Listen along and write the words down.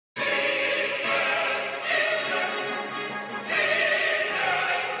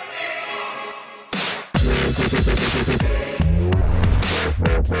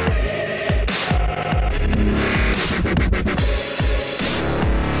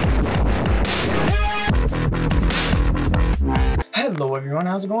Hello everyone,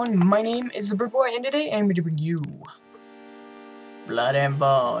 how's it going? My name is the Brick Boy, and today I'm going to bring you Blood and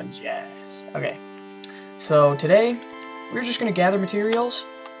Bones, yes. Okay, so today we're just going to gather materials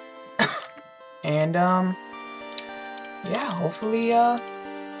and yeah, hopefully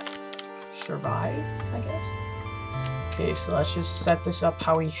survive, I guess. Okay, so let's just set this up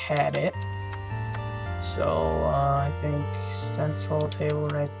how we had it. So I think stencil table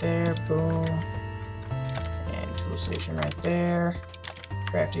right there, boom. Tool station right there.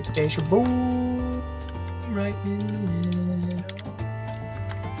 Crafting station, boom! Right in the middle.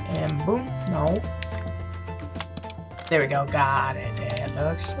 And boom, no. There we go, got it. That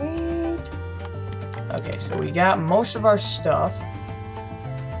looks sweet. Okay, so we got most of our stuff.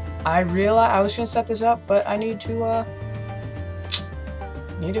 I realized I was gonna set this up, but I need to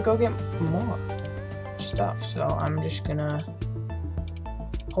go get more stuff. So I'm just gonna.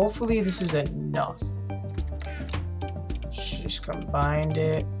 Hopefully this is enough. Just combined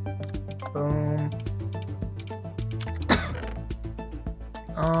it. Boom.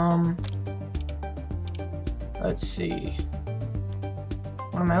 Let's see.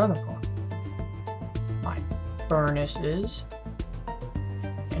 What am I looking for? My furnaces.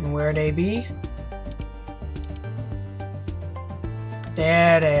 And where they be?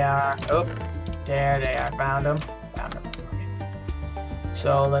 There they are. Oh, there they are. Found them. Found them. Okay.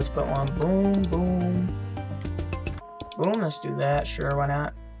 So let's put one. Boom, boom. Boom, let's do that. Sure, why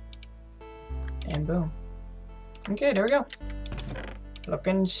not? And boom. Okay, there we go.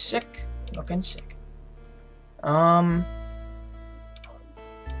 Looking sick. Looking sick. Okay.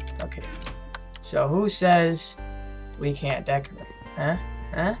 So who says we can't decorate? Huh?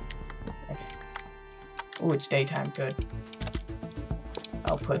 Huh? Okay. Ooh, it's daytime. Good.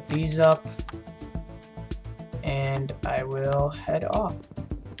 I'll put these up. And I will head off.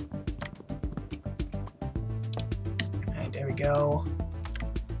 There we go.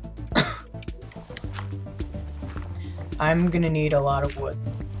 I'm gonna need a lot of wood.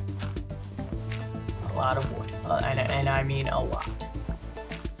 A lot of wood. And I mean a lot.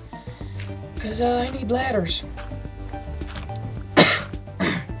 Because I need ladders.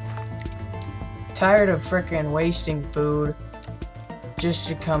 Tired of frickin' wasting food just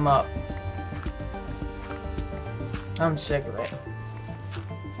to come up. I'm sick of it.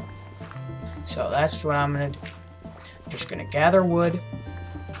 So that's what I'm gonna do. Just gonna gather wood,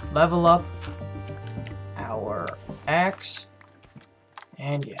 level up our axe,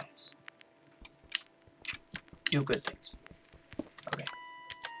 and yes, do good things. Okay.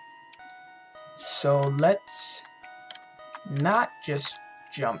 So let's not just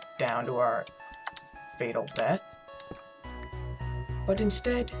jump down to our fatal death, but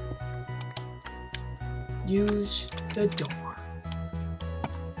instead use the door.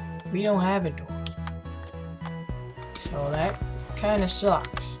 We don't have a door. So that kind of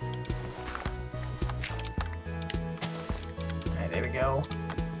sucks. Alright, there we go.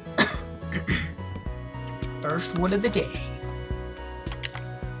 First wood of the day.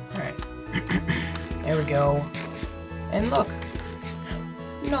 Alright. There we go. And look.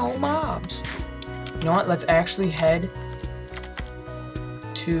 No mobs. You know what? Let's actually head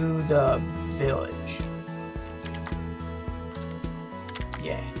to the village.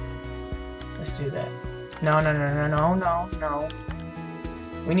 Yeah. Let's do that. No.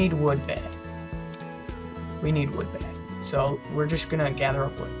 We need wood bad. We need wood bad. So we're just gonna gather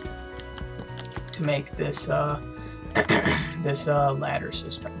up wood to make this this ladder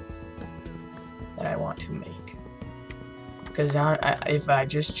system that I want to make. Because if I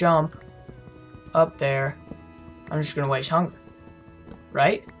just jump up there, I'm just gonna waste hunger,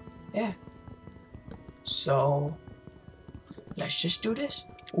 right? Yeah. So let's just do this.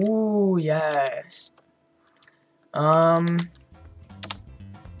 Ooh, yes.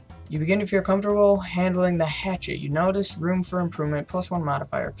 You begin to feel comfortable handling the hatchet. You notice room for improvement, +1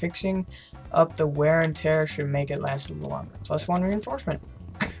 modifier. Fixing up the wear and tear should make it last a little longer. +1 reinforcement.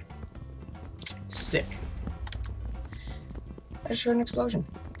 Sick. I just heard an explosion.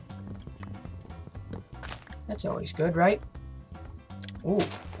 That's always good, right? Ooh.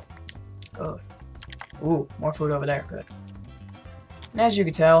 Good. Ooh, more food over there. Good. And as you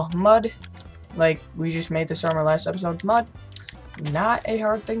can tell, mud, like we just made this armor last episode, mud, not a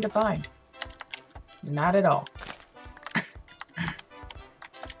hard thing to find. Not at all.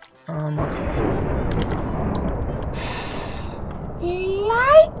 Okay.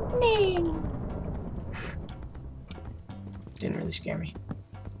 Lightning! Didn't really scare me.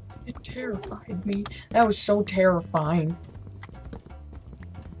 It terrified me. That was so terrifying.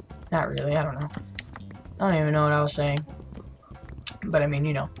 Not really, I don't know. I don't even know what I was saying. But I mean,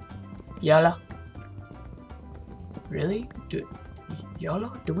 you know. Yalla. Really? Dude.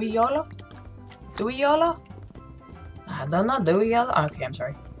 YOLO? Do we YOLO? Do we YOLO? I don't know. Do we YOLO? Okay, I'm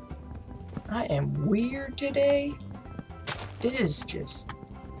sorry. I am weird today. It is just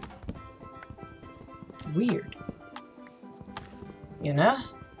weird. You know?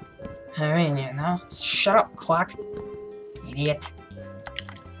 I mean, you know. Shut up, clock. Idiot.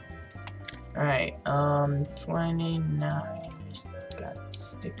 Alright, 29. Just got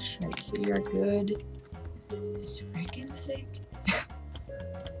sticks right here. Good. It's freaking sick.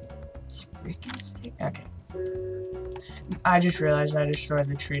 It's freaking sick. Okay. I just realized I destroyed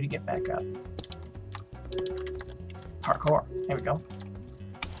the tree to get back up. Parkour. There we go.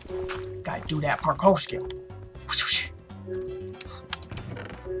 Gotta do that parkour skill.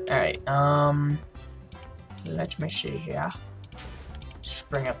 Alright, let me see here. Just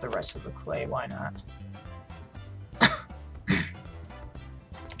bring up the rest of the clay, why not?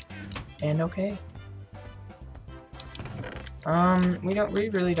 And okay. We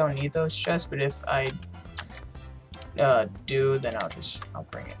really don't need those chests, but if I do, then I'll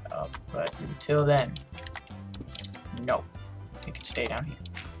bring it up. But until then, no. It can stay down here.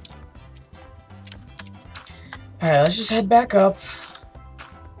 Alright, let's just head back up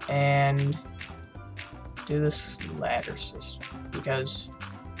and do this ladder system, because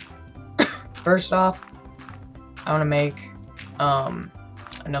first off, I want to make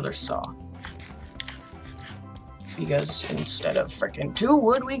another saw, because instead of freaking 2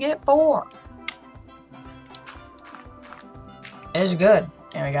 wood, we get 4. It's good.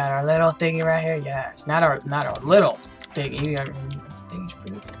 And we got our little thingy right here. Yeah, it's not our little thingy. Thingy's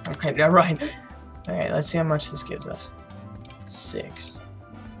pretty good. Okay, all right. All right, let's see how much this gives us. 6.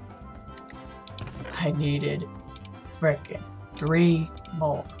 I needed frickin' 3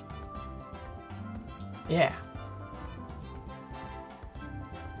 more. Yeah.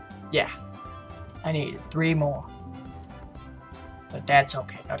 Yeah. I needed 3 more. But that's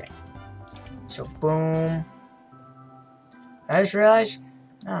okay. Okay. So, boom. I just realized,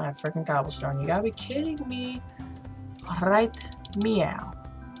 I have freaking cobblestone. You gotta be kidding me. Right, meow.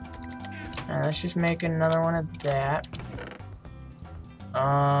 Alright, let's just make another one of that.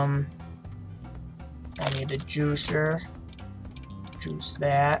 I need a juicer. Juice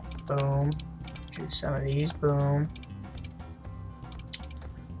that. Boom. Juice some of these. Boom.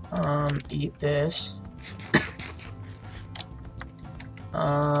 Eat this.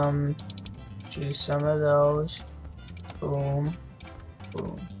 Juice some of those. Boom.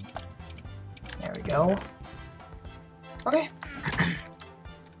 Boom. There we go. Okay.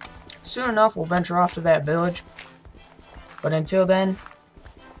 Soon enough, we'll venture off to that village. But until then,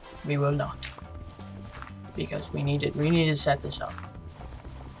 we will not. Because we need to set this up.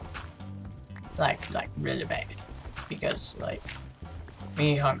 Like really bad. Because, like,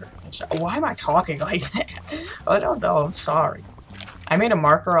 we need hunger. Why am I talking like that? I don't know, I'm sorry. I made a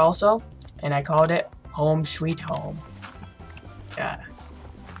marker also, and I called it Home Sweet Home. Guys.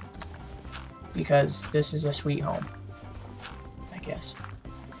 Because this is a sweet home. I guess.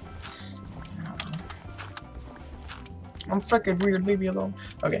 I don't know. I'm freaking weird, leave me alone.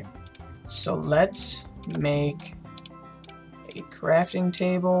 Okay. So let's make a crafting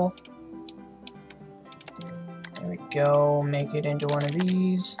table. There we go. Make it into one of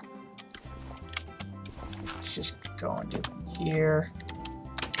these. Let's just go into here.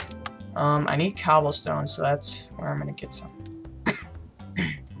 I need cobblestone, so that's where I'm gonna get some.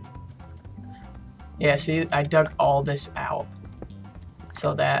 Yeah, see, I dug all this out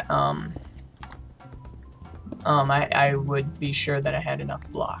so that I would be sure that I had enough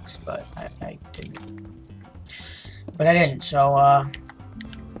blocks, but I didn't. But I didn't, so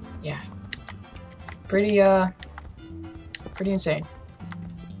yeah. Pretty insane.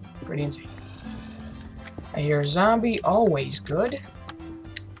 Pretty insane. I hear zombie, always good.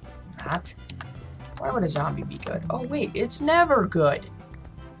 Not. Why would a zombie be good? Oh wait, it's never good.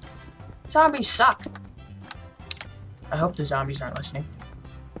 Zombies suck. I hope the zombies aren't listening.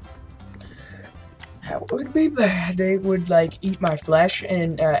 That would be bad. They would, like, eat my flesh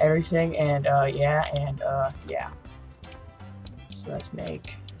and everything, and yeah. So let's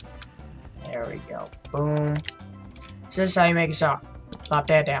make. There we go. Boom. So this is how you make a saw. Plop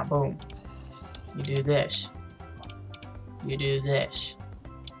that down. Boom. You do this. You do this.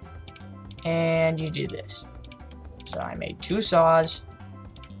 And you do this. So I made 2 saws.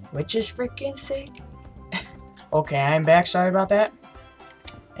 Which is freaking sick. Okay, I'm back. Sorry about that.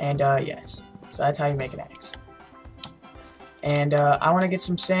 And, yes. So that's how you make an axe. And, I want to get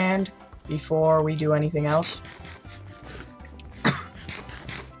some sand before we do anything else.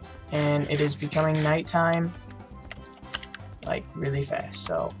 And it is becoming nighttime. Like, really fast.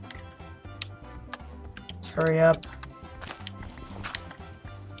 So, let's hurry up.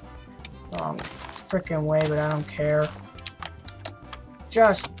 wrong freaking way, but I don't care.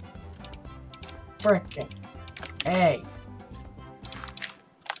 Just freaking A.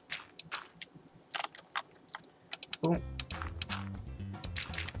 Boom.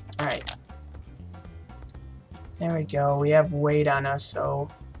 Alright. There we go. We have weight on us, so...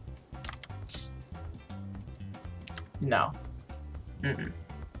 No. Mm-mm.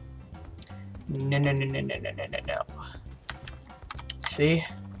 No, no, no, no, no, no, no, no, no. See?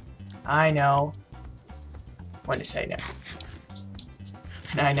 I know when to say no.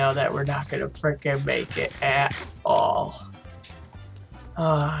 And I know that we're not gonna frickin' make it at all.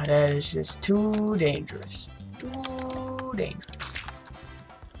 Ah, that is just too dangerous. Too dangerous.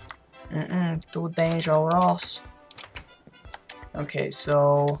 Too dangerous. Okay,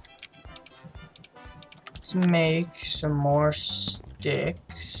 so let's make some more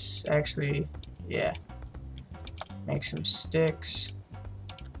sticks. Actually, yeah. Make some sticks.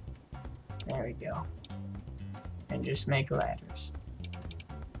 There we go. And just make ladders.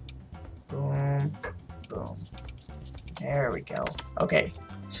 Boom, boom. There we go. Okay,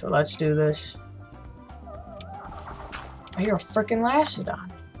 so let's do this. I hear a frickin'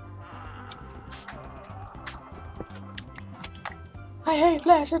 Lacedon. I hate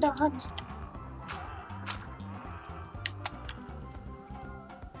Lacedons.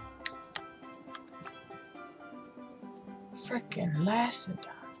 Frickin' Lacedons.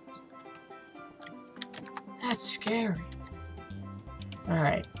 That's scary.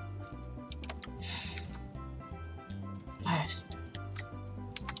 Alright. Lacedons.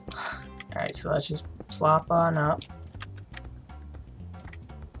 Alright, so let's just plop on up.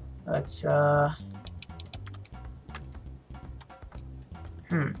 Let's,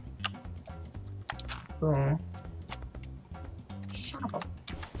 Boom. Son of a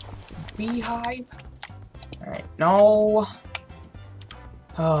beehive. Alright, no.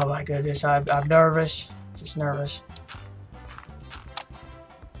 Oh my goodness, I'm nervous. Just nervous.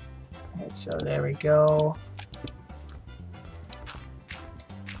 Alright, so there we go.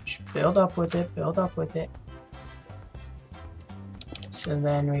 Just build up with it, build up with it. So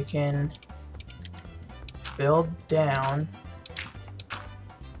then we can build down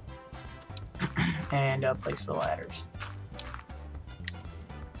and place the ladders.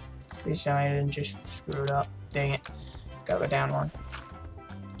 Please tell me I didn't just screw it up. Dang it. Gotta go down one.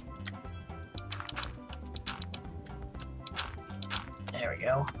 There we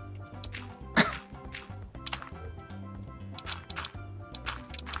go.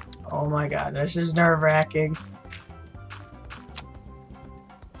 Oh my god, this is nerve-wracking.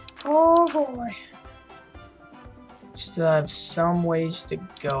 Oh boy. Still have some ways to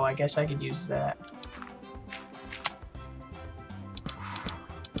go. I guess I could use that.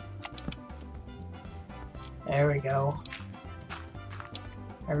 There we go.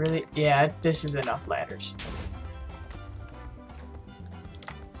 Yeah, this is enough ladders.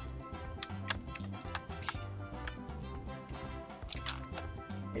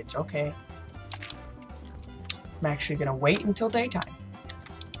 It's okay. I'm actually gonna wait until daytime.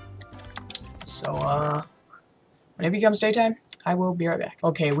 So, when it becomes daytime, I will be right back.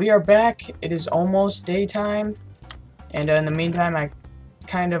 Okay, we are back. It is almost daytime. And in the meantime, I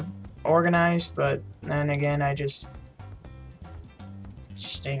kind of organized, but then again, I just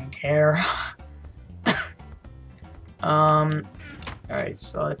didn't care. Alright,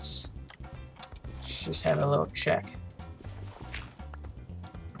 so let's just have a little check.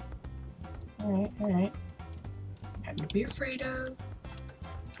 Alright. Nothing to be afraid of.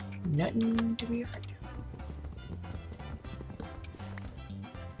 Nothing to be afraid of.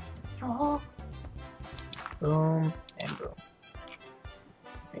 Oh. Boom and boom.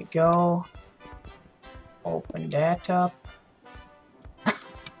 There we go. Open that up.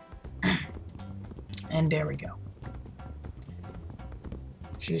 And there we go.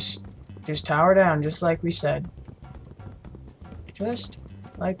 Just tower down, just like we said. Just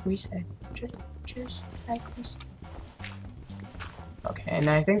like we said. Just like we said. Okay, and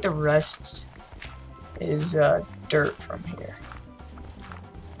I think the rest is dirt from here.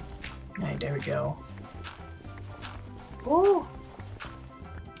 Alright, there we go. Ooh.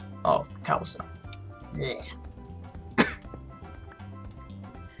 Oh, cobblestone. Yeah. I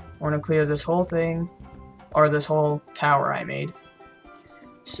want to clear this whole thing, or this whole tower I made,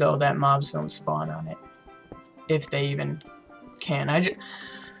 so that mobs don't spawn on it, if they even can.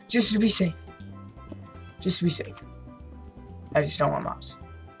 Just to be safe. Just to be safe. I just don't want mobs.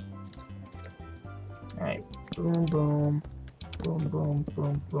 Alright, boom, boom. Boom, boom,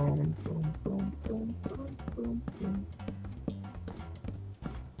 boom, boom, boom, boom, boom, boom, boom, boom.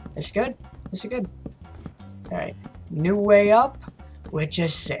 It's good. This is good. Alright. New way up, which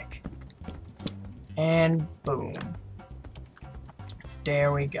is sick. And boom.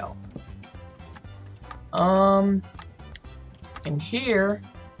 There we go. And here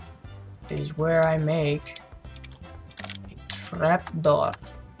is where I make a trapdoor.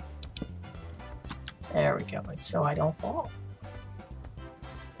 There we go. It's so I don't fall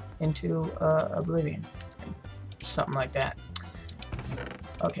into oblivion. Something like that.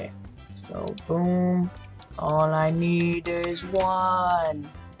 Okay. So boom. All I need is one.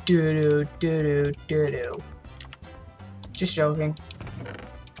 Do-do-do-do-do-do. Just joking.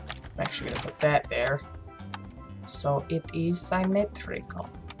 I'm actually gonna put that there. So it is symmetrical.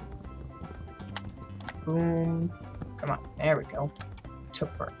 Boom. Come on. There we go. It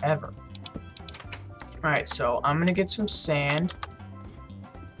took forever. Alright, so I'm gonna get some sand.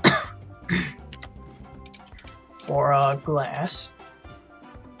 For glass.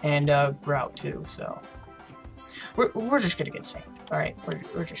 And grout too, so. We're just gonna get sand. Alright,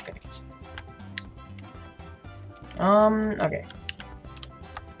 we're just gonna get sand. Okay.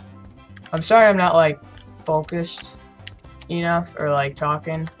 I'm sorry I'm not like focused enough or like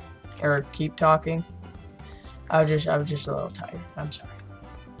talking or keep talking. I was just a little tired. I'm sorry.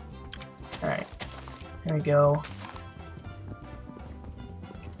 Alright. There we go.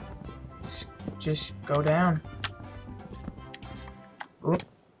 Just go down. Oop.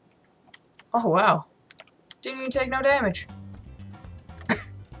 Oh wow. Didn't even take no damage.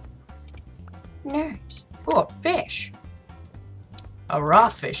 Nice. Oh, a fish. A raw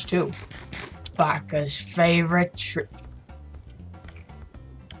fish too. Baka's favorite trick.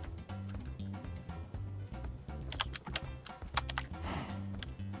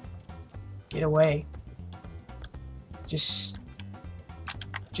 Get away. Just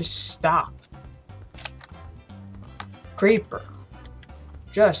stop. Creeper.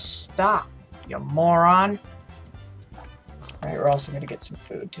 Just stop, you moron. Alright, we're also gonna get some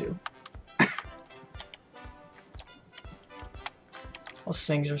food too. Those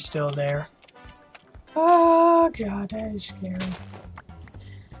things are still there. Oh god, that is scary.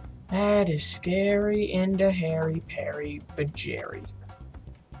 That is scary into Harry Perry Bajeri.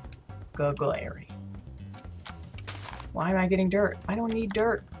 Guglary. Why am I getting dirt? I don't need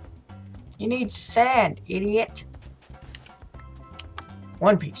dirt. You need sand, idiot.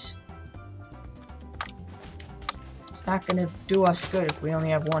 One piece. It's not gonna do us good if we only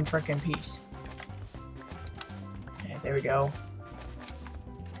have one frickin' piece. Okay, there we go.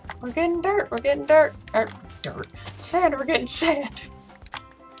 We're getting dirt. We're getting dirt. Dirt. Sand. We're getting sand.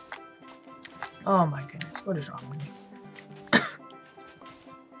 Oh my goodness. What is wrong with me?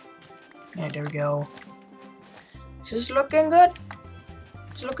 And there we go. This is looking good.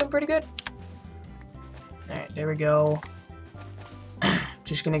 It's looking pretty good. Alright, there we go.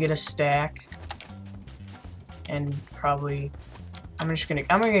 Just gonna get a stack. And probably I'm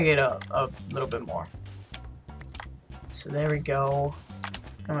gonna get a little bit more. So there we go.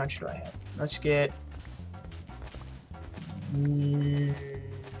 How much do I have? Let's get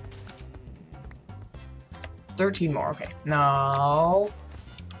 13 more. Okay. No.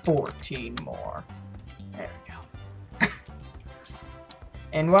 14 more. There we go.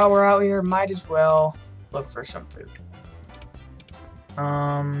 And while we're out here, might as well look for some food.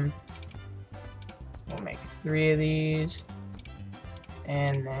 We'll make 3 of these.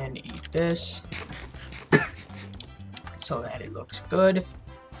 And then eat this. So that it looks good.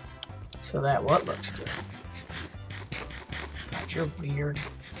 So that what looks good. God, you're weird.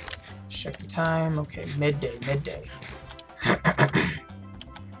 Check the time. Okay, midday.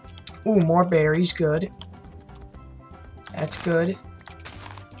 Ooh, more berries. Good. That's good.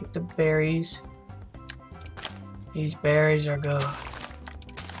 Let's get the berries. These berries are good.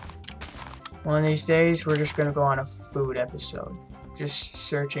 One of these days, we're just gonna go on a food episode. Just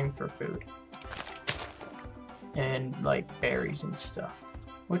searching for food. And, like, berries and stuff.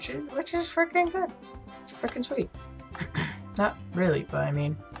 Which is freaking good. It's freaking sweet. Not really, but I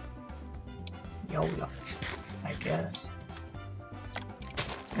mean... YOLO. I guess.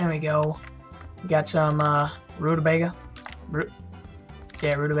 There we go. We got some, rutabaga.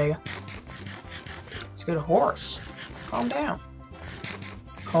 Yeah, rutabaga. Let's get a horse. Calm down.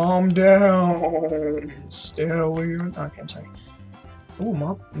 Calm down. Stallion. Okay, I'm sorry. Ooh,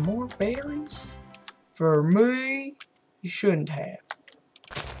 more berries? For me? You shouldn't have.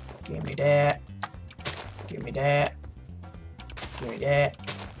 Give me that. Give me that. Give me that.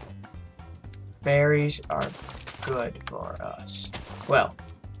 Berries are good for us. Well,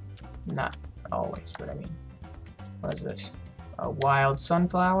 not always, but I mean, what is this? A wild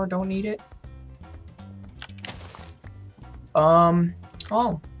sunflower? Don't need it.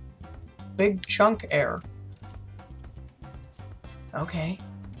 Oh. Big chunk error. Okay.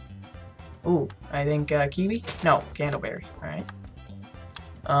 Ooh, I think kiwi? No, candleberry. Alright.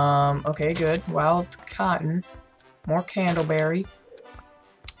 Okay, good. Wild cotton. More candleberry.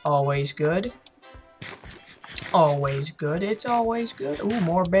 Always good. Always good. It's always good. Ooh,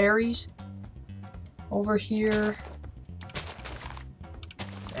 more berries. Over here.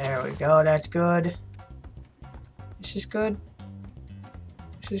 There we go. That's good. This is good.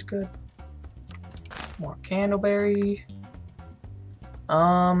 This is good. More candleberry.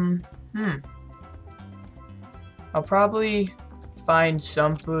 I'll probably find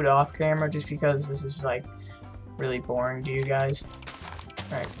some food off camera just because this is like really boring to you guys.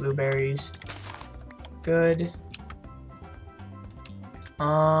 Alright, blueberries. Good.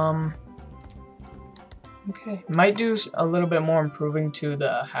 Okay. Might do a little bit more improving to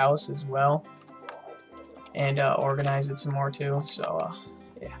the house as well. And organize it some more too. So,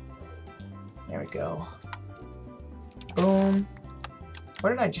 yeah. There we go. Boom. What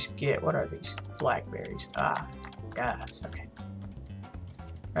did I just get? What are these? Blackberries. Ah, yes. Okay.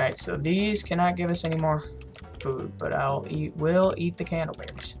 Alright, so these cannot give us any more food, but will eat the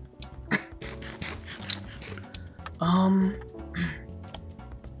candleberries.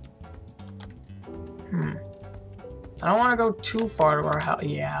 I don't want to go too far to our house.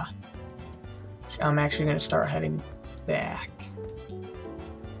 Yeah. I'm actually going to start heading back.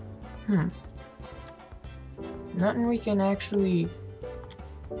 Nothing we can actually...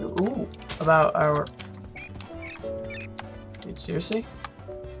 Ooh, about our... Dude, seriously?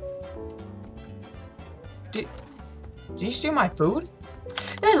 Did he steal my food?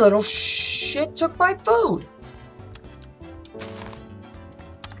 That little shit took my food!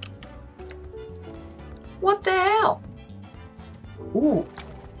 What the hell? Ooh.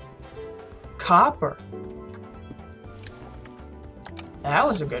 Copper. That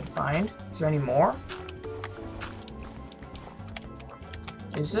was a good find. Is there any more?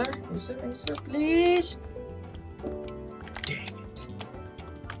 Is there? Is there, please? Dang it.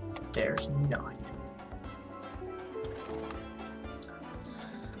 There's none.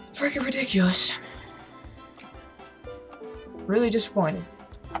 Freaking ridiculous. Really disappointed.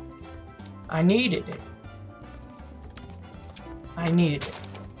 I needed it. I needed it.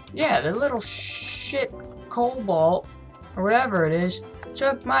 Yeah, the little shit cobalt, or whatever it is,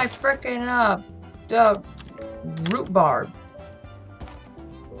 took my frickin' the root barb.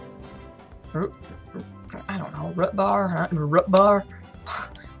 I don't know, root bar, huh? Root bar,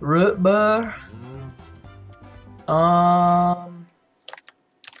 root bar. I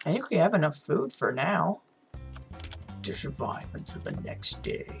think we have enough food for now to survive until the next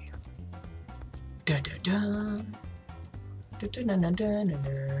day. Da da da. Da da da da da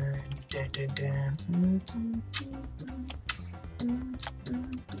da da da.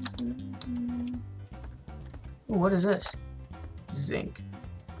 Ooh, what is this? Zinc.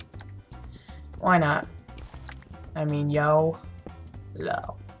 Why not? I mean, low.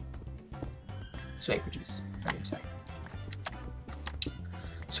 Let's wait for juice. Wait a second.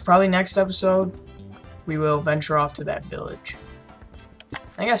 So probably next episode, we will venture off to that village. I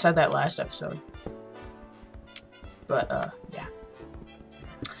think I said that last episode. But, yeah.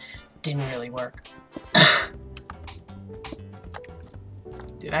 Didn't really work.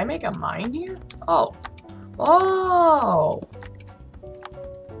 Did I make a mine here? Oh. Oh!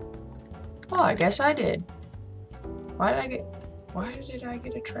 Oh, I guess I did. Why did I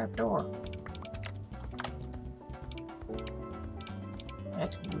get a trapdoor?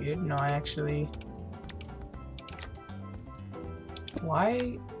 That's weird. No, I actually...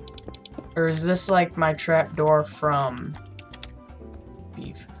 Why? Or is this like my trapdoor from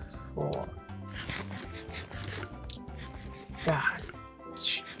before? God.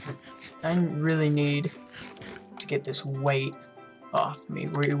 I really need to get this weight off me.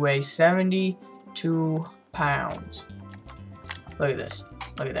 We weigh 72 pounds. Look at this.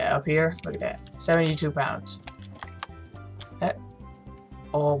 Look at that up here. Look at that. 72 pounds. That.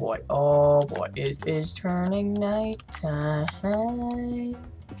 Oh boy. Oh boy. It is turning nighttime.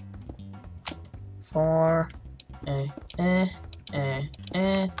 For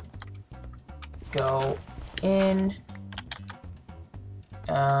go in.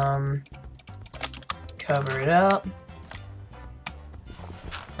 Cover it up.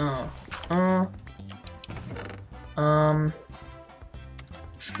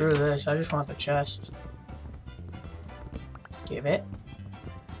 Screw this. I just want the chest. Give it.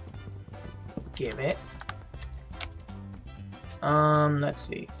 Give it. Let's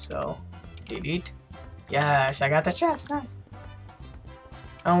see. So, delete. Yes, I got the chest. Nice.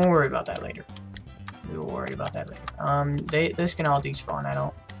 I won't worry about that later. We will worry about that later. This can all despawn. I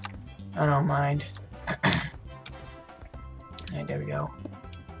don't mind. Alright, there we go.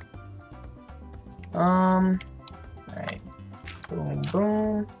 Alright. Boom,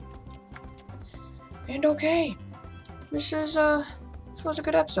 boom. And okay. This was a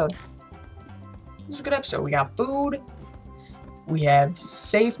good episode. This was a good episode. We got food. We have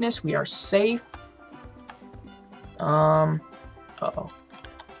safeness. We are safe. Uh-oh.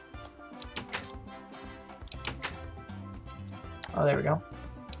 Oh, there we go.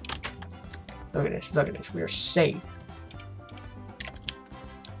 Look at this. Look at this. We are safe.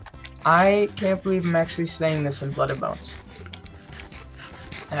 I can't believe I'm actually saying this in Blood and Bones.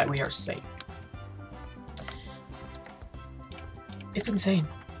 That we are safe. It's insane.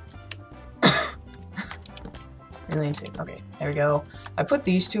 Really insane. Okay, there we go. I put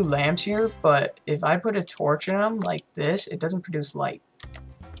these two lamps here, but if I put a torch in them like this, it doesn't produce light.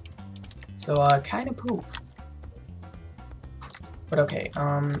 So, kind of poop. But okay,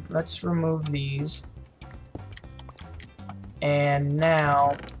 let's remove these. And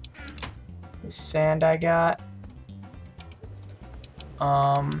now, the sand I got,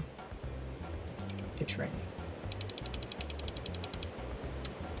 it's raining.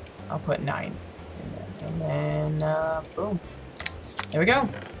 I'll put 9 in there, and then, boom. There we go.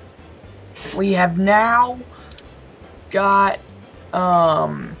 We have now got,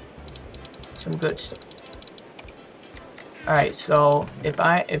 some good stuff. Alright, so if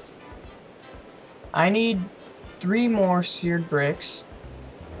I need 3 more seared bricks,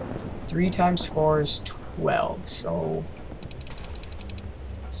 3 times 4 is 12, so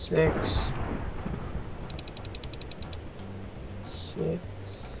 6, 6,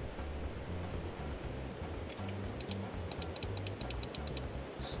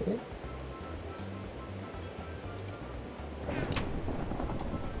 6.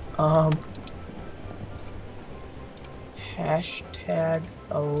 Hashtag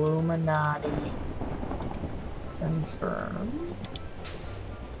Illuminati confirm.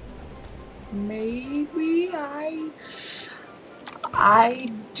 Maybe I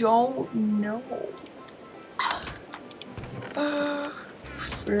don't know.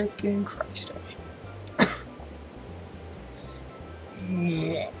 Freaking Christ.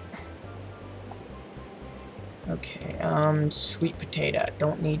 Yeah. Okay, sweet potato.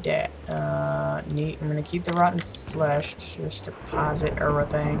 Don't need that. I'm gonna keep the rotten flesh. Just deposit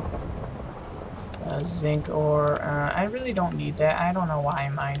everything. Zinc ore. I really don't need that. I don't know why I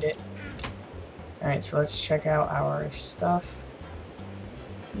mined it. Alright, so let's check out our stuff.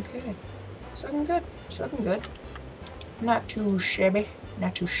 Okay. It's looking good. It's looking good. Not too shabby.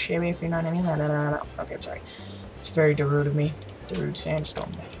 Not too shabby, if you know what I mean. No. Okay, I'm sorry. It's very Darude of me. Darude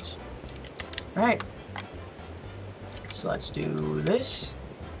sandstone, that is. Alright. So let's do this.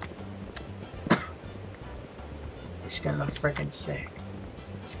 It's gonna look freaking sick.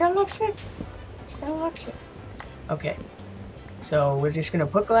 It's gonna look sick. It's gonna look sick. Okay. So we're just gonna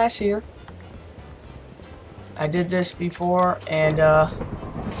put glass here. I did this before, and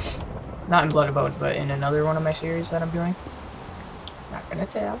not in Blood and Bones, but in another one of my series that I'm doing. Not gonna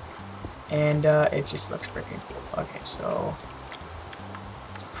tell. And it just looks freaking cool. Okay, so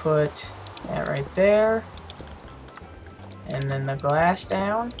let's put that right there. And then the glass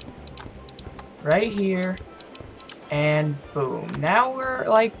down. Right here. And boom. Now we're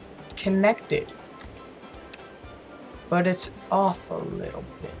like connected. But it's off a little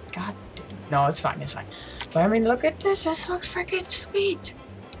bit. God damn. No, it's fine, it's fine. But I mean, look at this. This looks freaking sweet.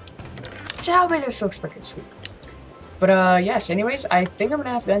 Tell me this looks freaking sweet. But yes, anyways, I think I'm gonna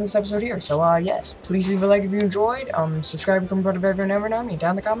have to end this episode here. So yes, please leave a like if you enjoyed. Subscribe, become part of everyone ever know me.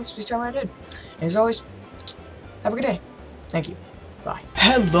 Down in the comments, please tell me I did. And as always, have a good day. Thank you. Bye.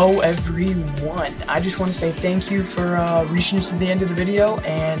 Hello everyone. I just want to say thank you for reaching to the end of the video,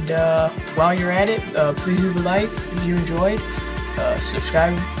 and while you're at it, please leave a like if you enjoyed.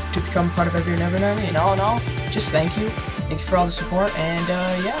 Subscribe to become part of everyone ever know me. And all in all, just thank you. Thank you for all the support, and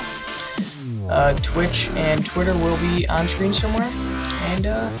yeah. Twitch and Twitter will be on screen somewhere, and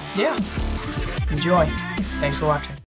yeah. Enjoy. Thanks for watching.